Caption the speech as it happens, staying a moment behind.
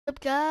What's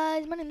up,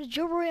 guys? My name is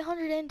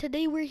Joe800, and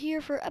today we're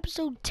here for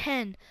episode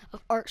 10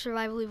 of ARK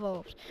Survival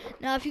Evolved.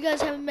 Now, if you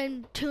guys haven't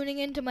been tuning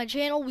into my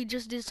channel, we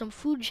just did some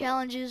food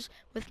challenges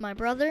with my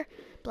brother,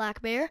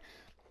 Black Bear,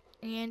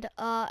 and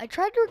I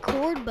tried to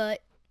record,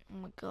 but oh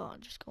my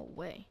god, just go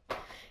away. It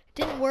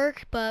didn't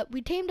work, but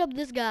we tamed up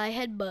this guy,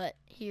 Headbutt,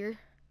 here,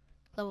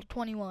 level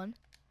 21.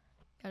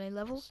 Got any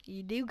levels?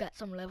 You do got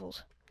some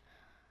levels.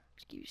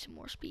 Just give you some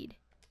more speed.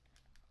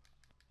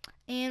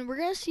 And we're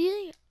gonna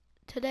see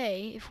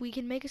today if we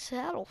can make a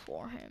saddle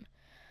for him.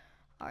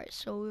 Alright,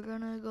 so we're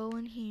gonna go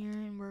in here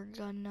and we're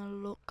gonna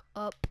look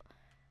up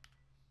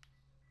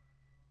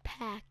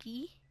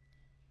Packy.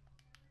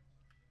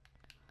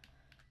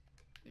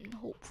 And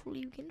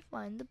hopefully we can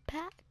find the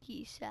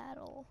Packy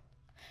saddle.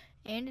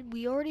 And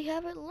we already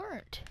have it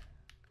learned.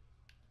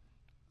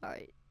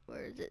 Alright,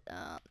 where is it?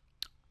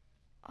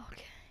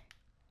 Okay.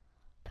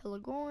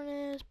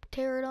 Pelagornis,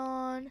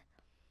 Pterodon,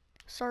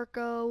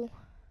 Sarco,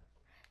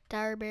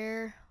 Dire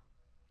Bear,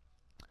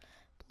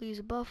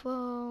 Belisa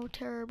Buffo,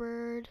 Terror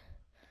Bird,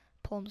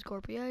 Palm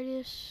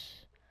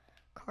Scorpiitis,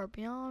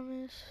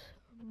 Carpionis,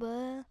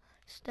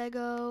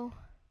 Stego,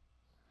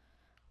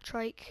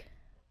 Trike,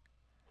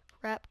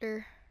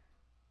 Raptor,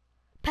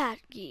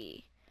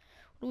 Packy.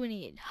 What do we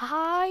need?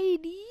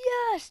 Hide.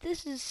 Yes,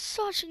 this is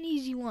such an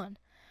easy one.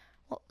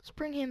 Well, let's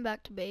bring him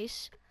back to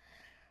base.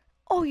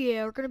 Oh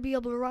yeah, we're gonna be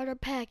able to ride our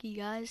Packy,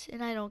 guys.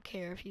 And I don't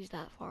care if he's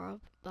that far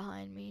up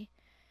behind me.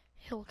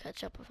 He'll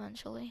catch up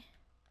eventually.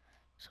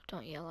 So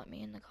don't yell at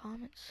me in the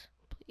comments.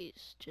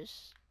 Please,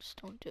 just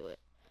don't do it.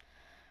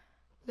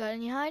 Got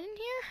any hide in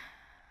here?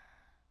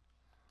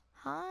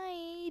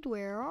 Hide,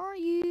 where are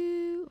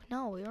you?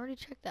 No, we already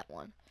checked that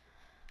one.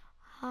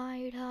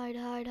 Hide.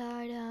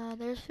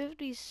 There's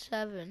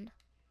 57.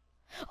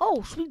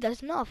 Oh, sweet,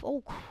 that's enough.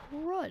 Oh,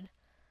 crud.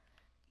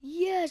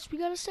 Yes, we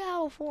got a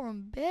saddle for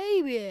him,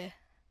 baby.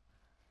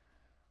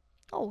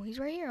 Oh, he's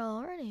right here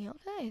already.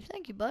 Okay,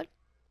 thank you, bud.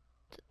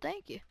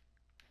 Thank you.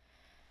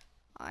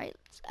 Alright,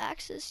 let's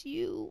access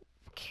you.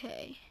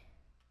 Okay.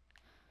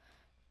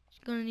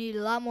 You're gonna need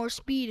a lot more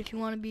speed if you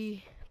want to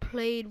be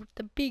played with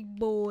the big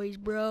boys,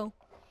 bro.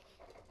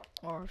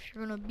 Or if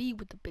you're gonna be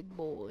with the big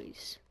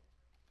boys.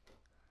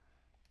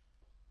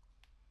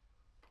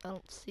 I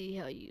don't see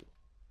how you...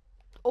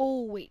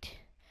 Oh, wait.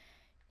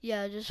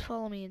 Yeah, just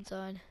follow me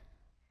inside.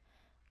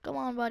 Come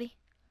on, buddy.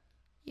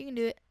 You can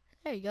do it.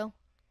 There you go.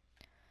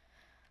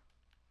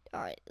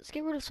 Alright, let's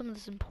get rid of some of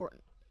this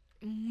important...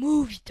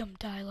 Move, you dumb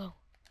Dilo.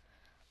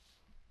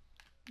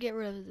 Get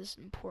rid of this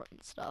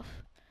important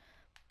stuff.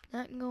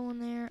 That can go in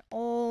there.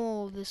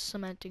 Oh, this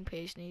cementing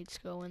paste needs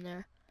to go in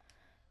there.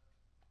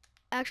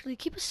 Actually,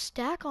 keep a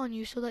stack on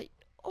you so that...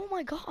 Oh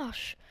my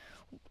gosh.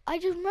 I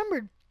just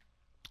remembered.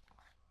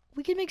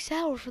 We can make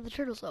saddles for the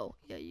turtles, though.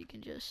 Yeah, you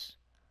can just...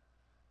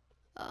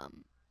 There,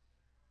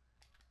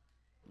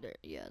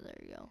 yeah, there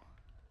you go.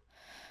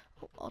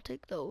 Oh, I'll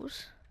take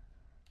those.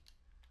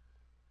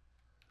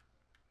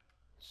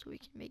 So we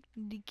can make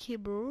the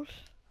kibbles.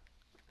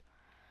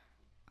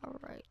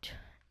 Alright.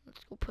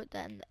 Let's go put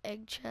that in the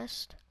egg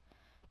chest.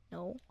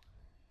 No.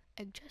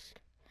 Egg chest.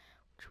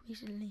 Which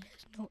recently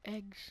has no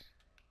eggs.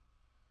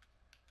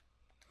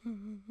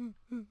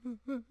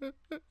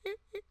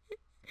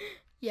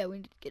 Yeah, we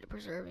need to get a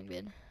preserving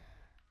bin.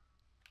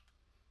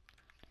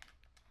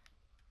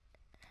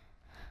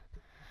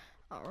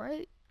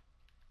 Alright.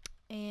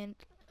 And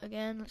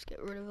again, let's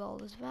get rid of all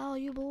this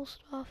valuable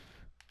stuff.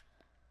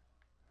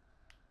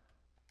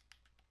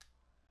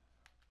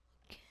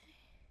 Okay.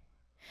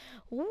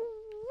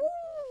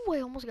 Ooh,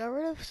 I almost got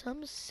rid of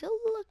some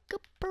silica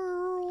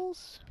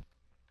pearls.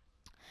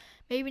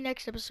 Maybe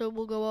next episode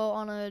we'll go out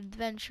on an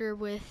adventure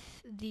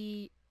with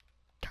the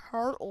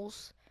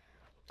turtles.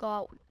 Go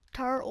out with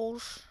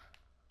turtles.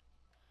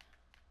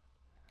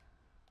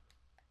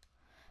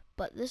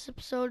 But this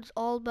episode's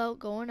all about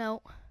going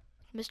out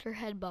with Mr.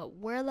 Headbutt.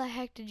 Where the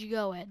heck did you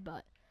go,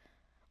 Headbutt?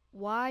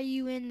 Why are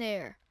you in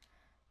there?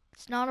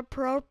 It's not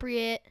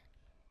appropriate.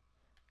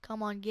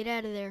 Come on, get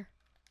out of there.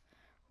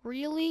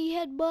 Really,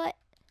 Headbutt?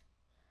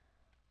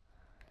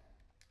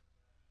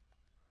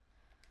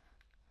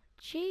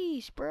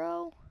 Jeez,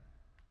 bro.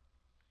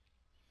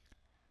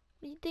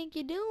 What do you think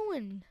you're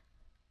doing?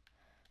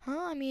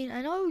 Huh? I mean,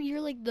 I know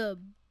you're like the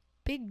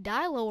big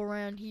Dilo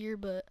around here,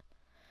 but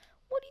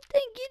what do you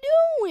think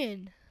you're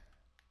doing?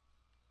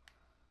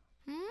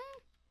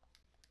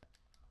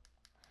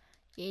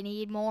 You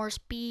need more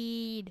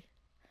speed.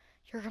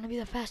 You're gonna be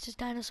the fastest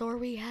dinosaur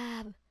we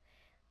have.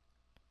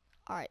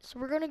 Alright, so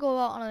we're gonna go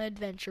out on an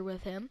adventure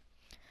with him.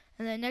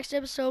 And then next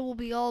episode will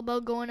be all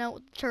about going out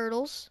with the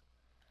turtles.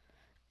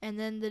 And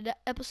then the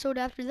episode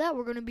after that,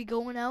 we're gonna be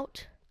going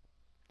out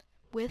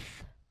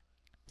with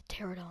the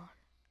Pterodon.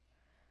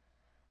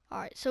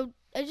 Alright, so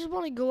I just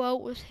want to go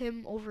out with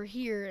him over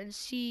here and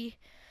see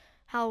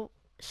how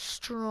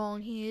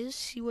strong he is,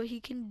 see what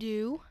he can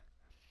do.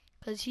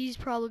 Because he's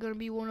probably going to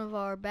be one of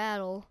our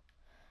battle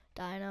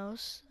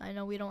dinos. I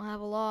know we don't have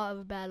a lot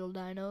of battle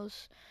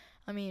dinos.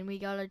 I mean, we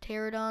got our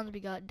Pterodons, we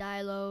got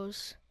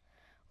Dilos,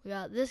 we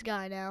got this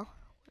guy now.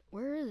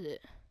 Where is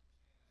it?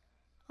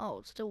 Oh,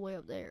 it's still way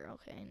up there.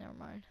 Okay, never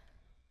mind.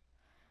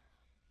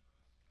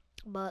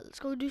 But let's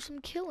go do some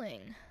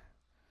killing.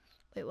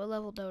 Wait, what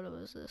level dodo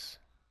is this?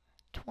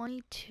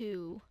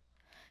 22.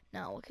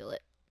 Now we'll kill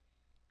it.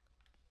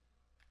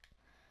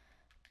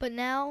 But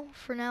now,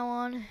 for now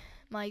on,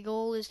 my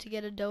goal is to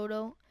get a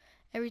dodo.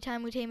 Every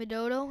time we tame a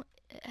dodo,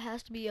 it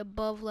has to be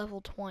above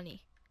level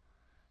 20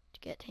 to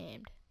get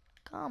tamed.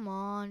 Come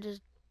on,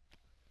 just...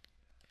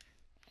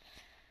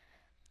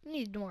 You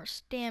need more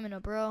stamina,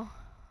 bro.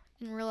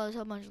 Didn't realize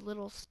how much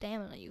little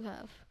stamina you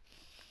have.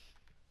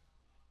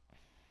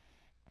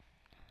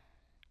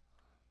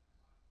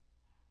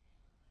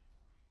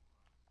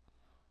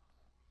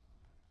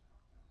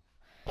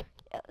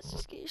 Yeah, let's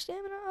just get your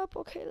stamina up.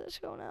 Okay, let's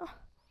go now.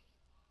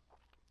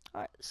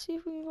 Alright, let's see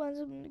if we can find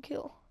something to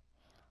kill.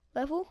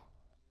 Level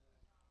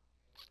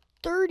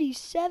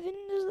 37?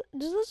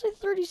 Does that say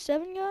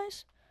 37,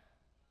 guys?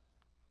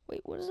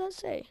 Wait, what does that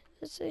say?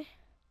 Does it say...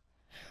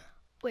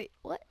 Wait,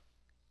 what?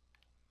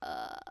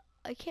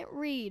 I can't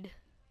read.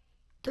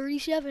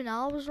 37,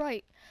 I was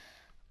right.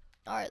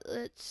 Alright,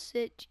 let's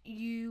set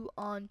you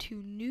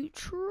onto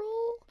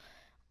neutral.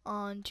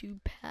 Onto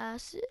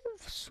passive.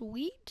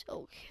 Sweet.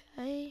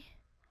 Okay.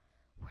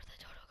 Where'd the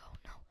dodo go?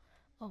 No.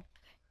 Oh,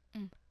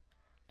 okay.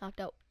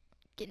 Knocked out.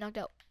 Get knocked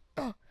out.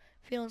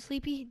 Feeling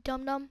sleepy,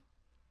 dum-dum?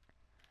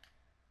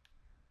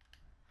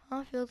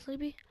 Huh? Feeling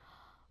sleepy?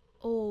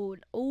 Oh,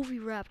 an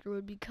oviraptor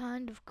would be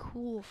kind of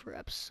cool for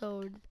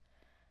episode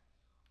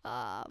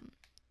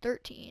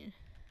 13.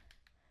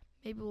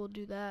 Maybe we'll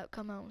do that.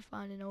 Come out and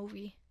find an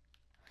ovi.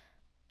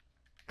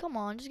 Come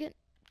on, just get...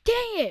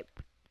 Dang it!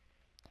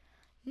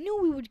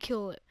 Knew we would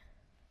kill it.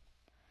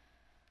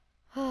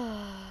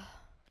 Well,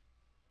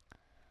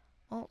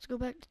 let's go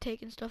back to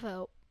taking stuff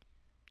out.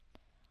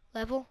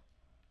 Level?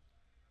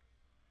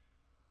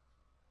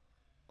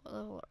 What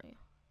level are you?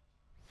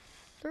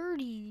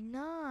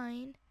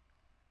 39?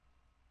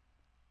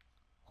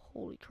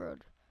 Holy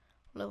crud.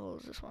 What level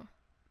is this one?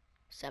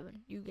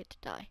 7. You get to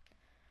die.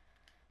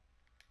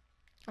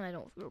 And I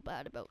don't feel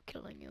bad about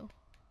killing you.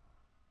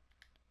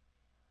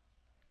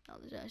 Now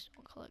the dice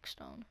don't collect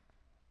stone.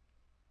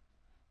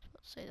 I was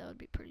about to say that would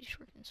be pretty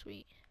freaking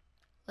sweet.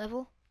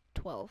 Level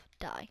 12.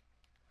 Die.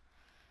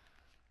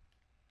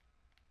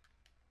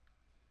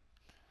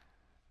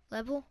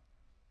 Level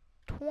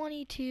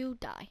 22.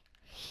 Die.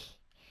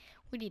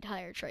 We need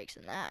higher trikes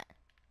than that.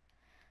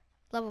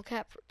 Level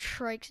cap for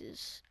trikes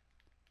is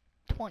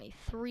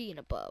 23 and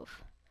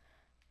above.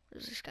 What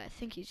does this guy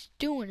think he's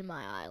doing in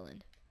my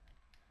island?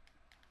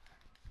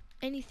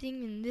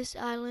 Anything in this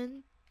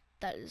island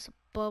that is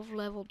above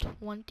level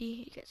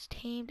 20 gets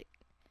tamed,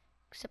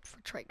 except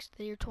for trikes.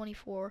 They are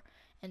 24,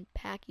 and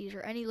packies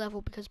or any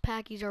level because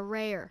packies are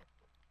rare.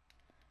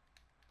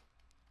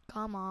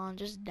 Come on,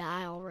 just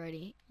die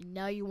already. You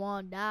know you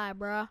want to die,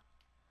 bruh.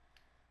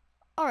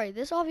 Alright,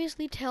 this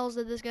obviously tells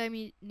that this guy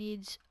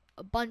needs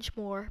a bunch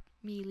more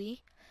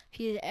melee if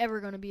he is ever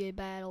going to be a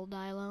battle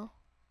dino.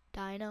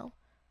 I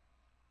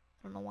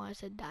don't know why I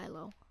said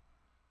dilo.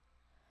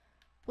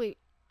 Wait,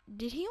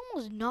 did he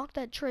almost knock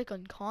that trike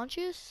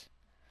unconscious?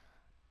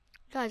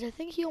 Guys, I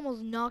think he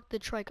almost knocked the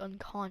trike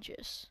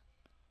unconscious.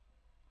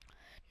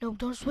 No,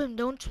 don't swim,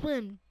 don't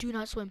swim. Do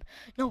not swim.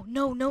 No,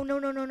 no, no, no,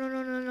 no, no, no,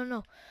 no, no, no,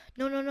 no.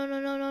 No, no, no, no,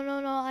 no, no,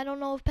 no, no. I don't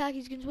know if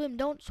packies can swim.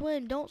 Don't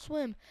swim, don't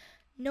swim.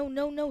 No,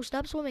 no, no.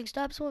 Stop swimming,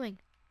 stop swimming.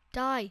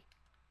 Die.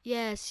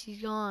 Yes,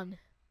 he's gone.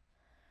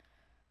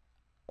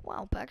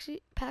 Wow,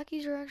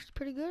 packies are actually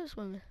pretty good at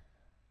swimming.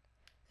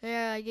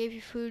 Yeah, I gave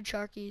you food,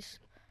 sharkies.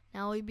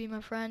 Now will you be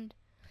my friend?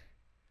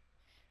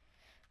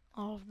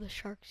 All of the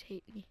sharks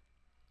hate me.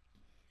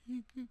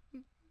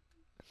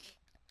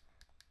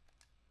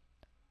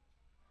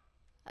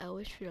 I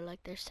always feel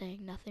like they're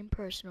saying nothing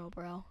personal,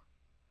 bro.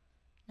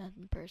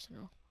 Nothing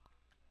personal.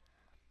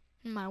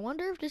 I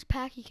wonder if this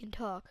packy can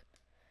talk.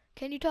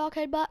 Can you talk,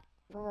 headbutt?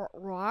 Yeah,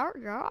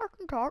 I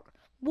can talk.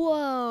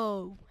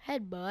 Whoa,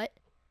 headbutt.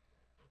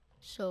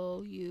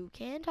 So you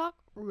can talk?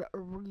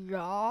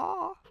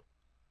 Yeah.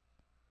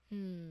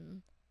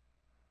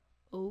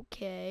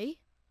 Okay.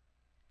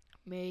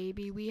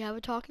 Maybe we have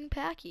a talking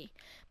packy,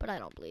 but I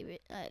don't believe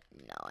it.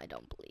 No, I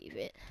don't believe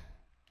it.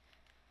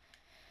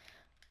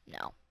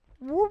 No.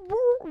 What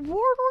don't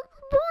you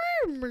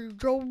believe me,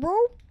 Joe?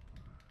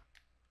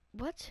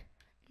 What?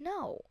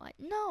 No,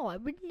 I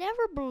would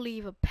never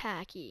believe a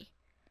packy.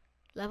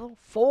 Level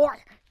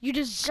 4. You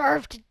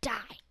deserve to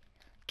die.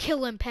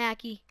 Kill him,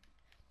 packy.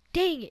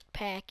 Dang it,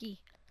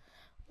 packy.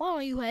 Why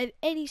don't you have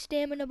any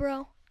stamina,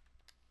 bro?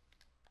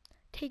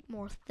 Take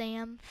more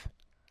thams.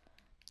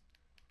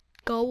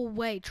 Go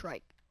away,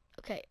 trike.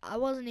 Okay, I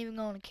wasn't even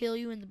going to kill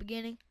you in the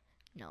beginning.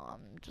 No,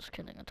 I'm just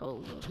kidding. I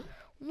told you.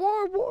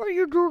 Why are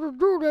you going to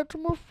do that to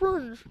my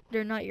friends?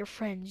 They're not your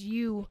friends.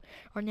 You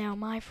are now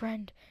my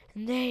friend,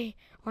 and they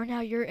are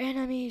now your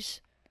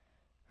enemies.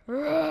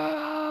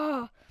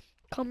 Come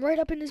right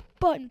up in his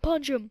butt and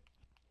punch him.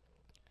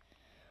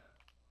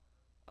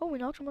 Oh, we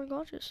knocked him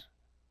unconscious.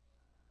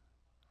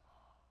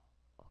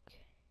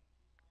 Okay.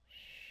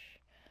 Shh.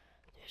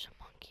 There's a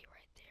monkey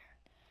right there,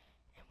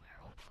 and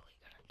we're hopefully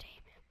gonna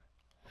tame him.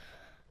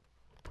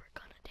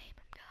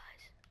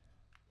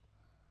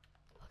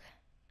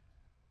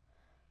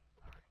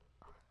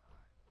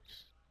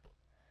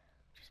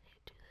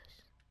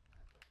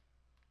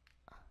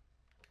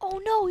 Oh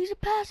no, he's a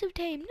passive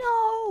tame.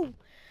 No!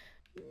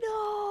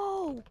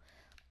 No!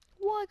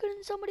 Why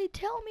couldn't somebody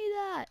tell me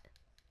that?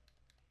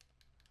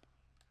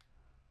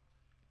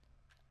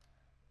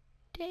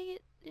 Dang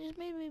it, they just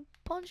made me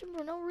punch him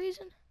for no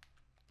reason.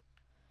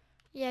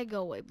 Yeah,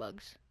 go away,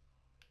 Bugs.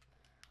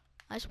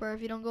 I swear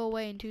if you don't go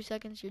away in 2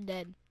 seconds, you're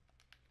dead.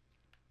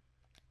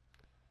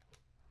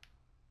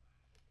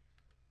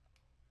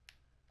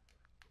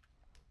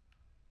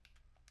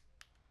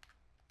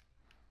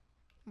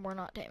 We're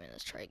not taming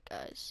this trait,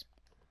 guys.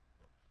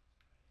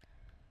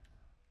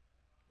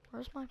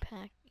 Where's my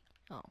pack?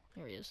 Oh,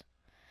 here he is.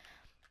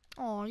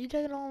 Oh, you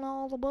taking on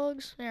all the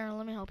bugs? Here,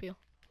 let me help you.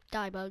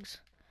 Die, Bugs.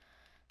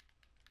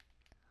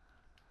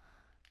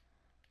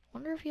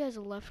 Wonder if he has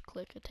a left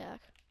click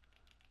attack.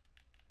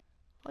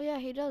 Oh yeah,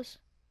 he does.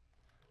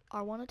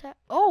 R1 attack.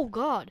 Oh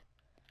god.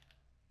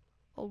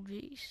 Oh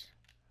jeez.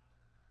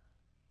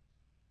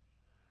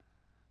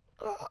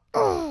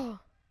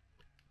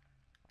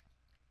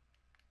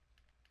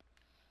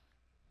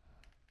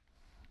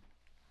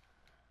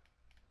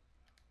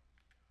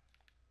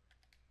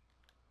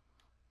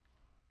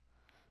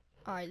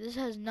 Alright, this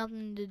has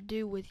nothing to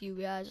do with you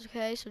guys,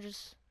 okay? So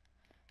just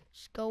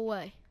go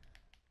away.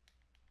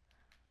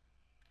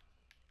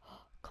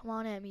 Come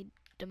on at me,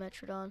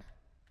 Dimetrodon.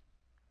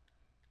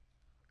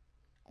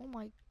 Oh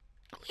my,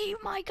 leave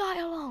my guy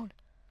alone.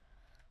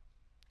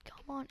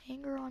 Come on,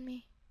 anger on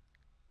me.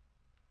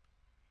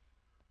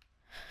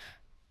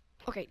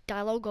 Okay,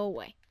 Dilo, go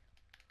away.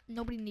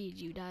 Nobody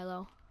needs you,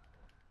 Dilo.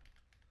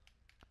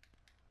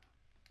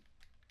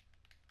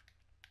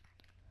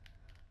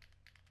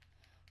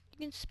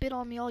 You can spit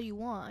on me all you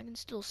want. I can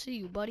still see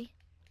you, buddy.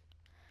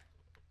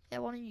 Yeah,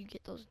 why don't you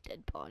get those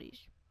dead bodies,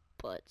 you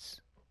butts?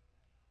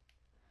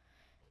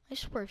 I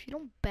swear, if you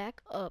don't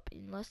back up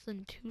in less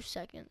than 2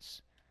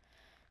 seconds.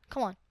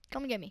 Come on,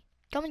 come and get me.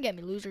 Come and get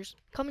me, losers.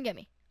 Come and get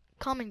me.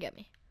 Come and get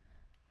me.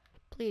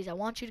 Please, I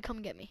want you to come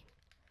and get me.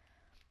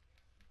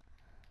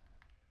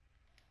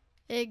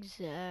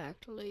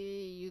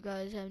 Exactly. You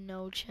guys have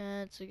no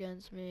chance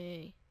against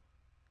me.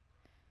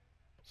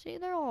 See,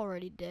 they're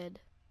already dead.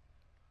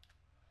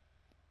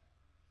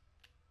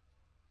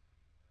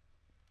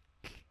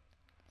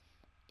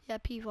 Yeah,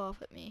 peeve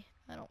off at me.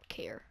 I don't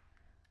care.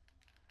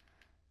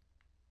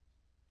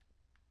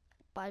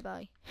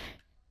 Bye-bye.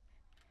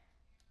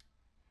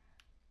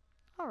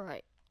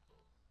 Alright.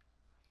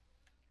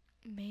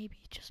 Maybe,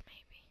 just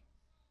maybe.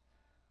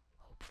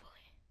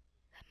 Hopefully,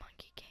 that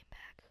monkey came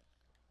back.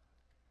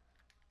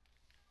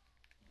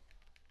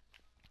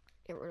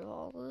 Get rid of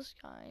all those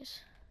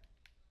guys.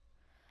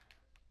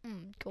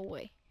 Go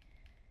away.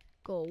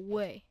 Go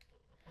away.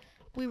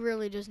 We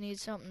really just need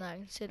something that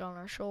can sit on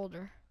our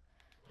shoulder.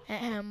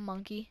 Ahem,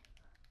 monkey.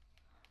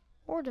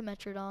 Or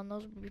Dimetrodon,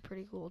 those would be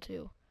pretty cool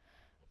too.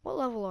 What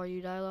level are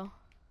you, Dilo?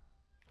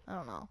 I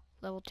don't know.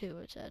 Level 2,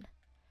 it said.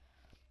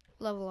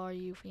 Level are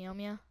you,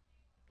 Fiamia?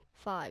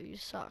 5, you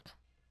suck.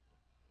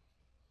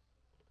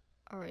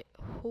 Alright,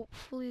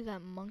 hopefully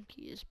that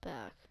monkey is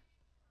back.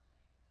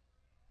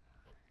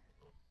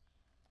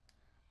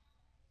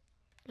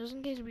 Just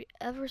in case we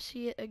ever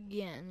see it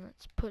again,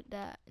 let's put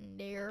that in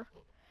there.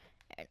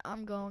 And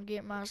I'm gonna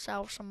get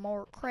myself some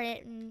more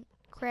crafting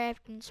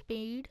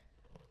speed.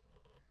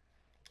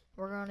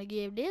 We're gonna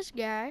give this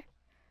guy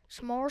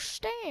some more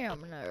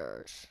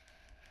staminas.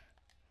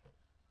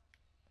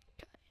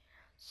 Okay,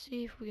 let's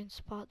see if we can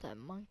spot that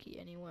monkey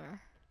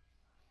anywhere.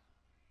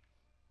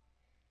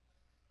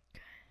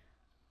 Okay.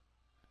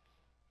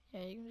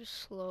 Yeah, you can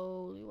just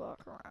slowly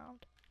walk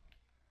around.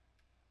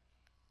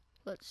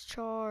 Let's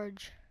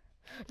charge.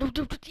 No,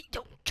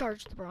 don't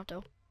charge the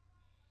Bronto.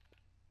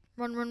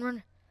 Run, run,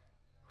 run.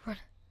 Run.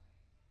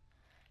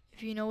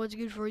 If you know what's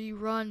good for you,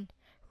 run.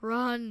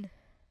 Run.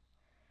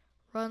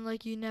 Run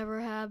like you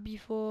never have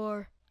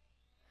before.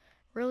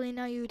 Really,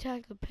 now you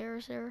attack the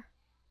Parasaur?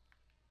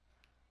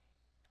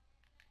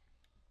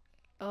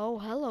 Oh,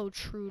 hello,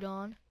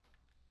 Trudon.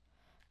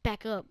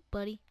 Back up,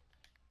 buddy.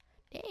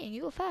 Dang,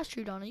 you a fast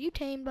Trudon. Are you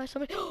tamed by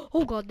somebody?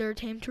 Oh god, there are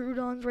tamed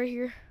Trudons right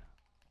here.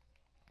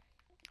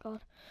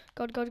 God.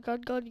 God.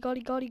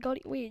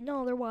 Wait,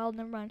 no, they're wild,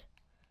 never mind.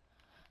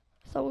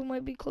 I thought we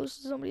might be close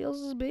to somebody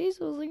else's base.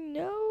 I was like,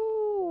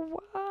 no,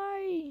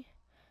 why?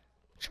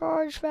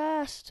 Charge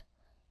fast.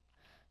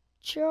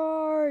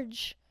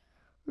 Charge.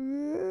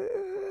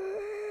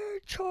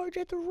 Charge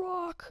at the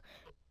rock.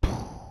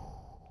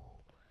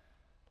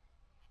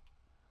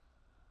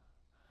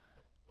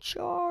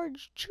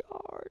 Charge.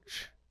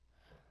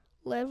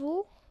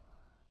 Level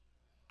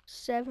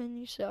 7,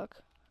 you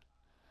suck.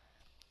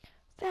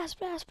 Fast.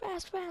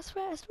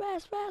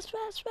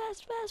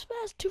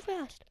 Too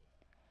fast.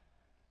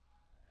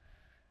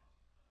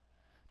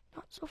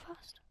 Not so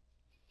fast.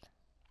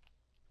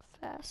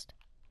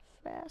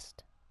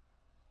 Fast.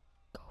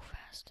 Go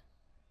fast.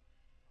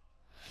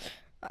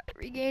 Alright,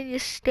 regain your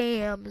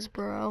stams,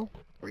 bro.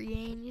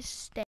 Regain your stams.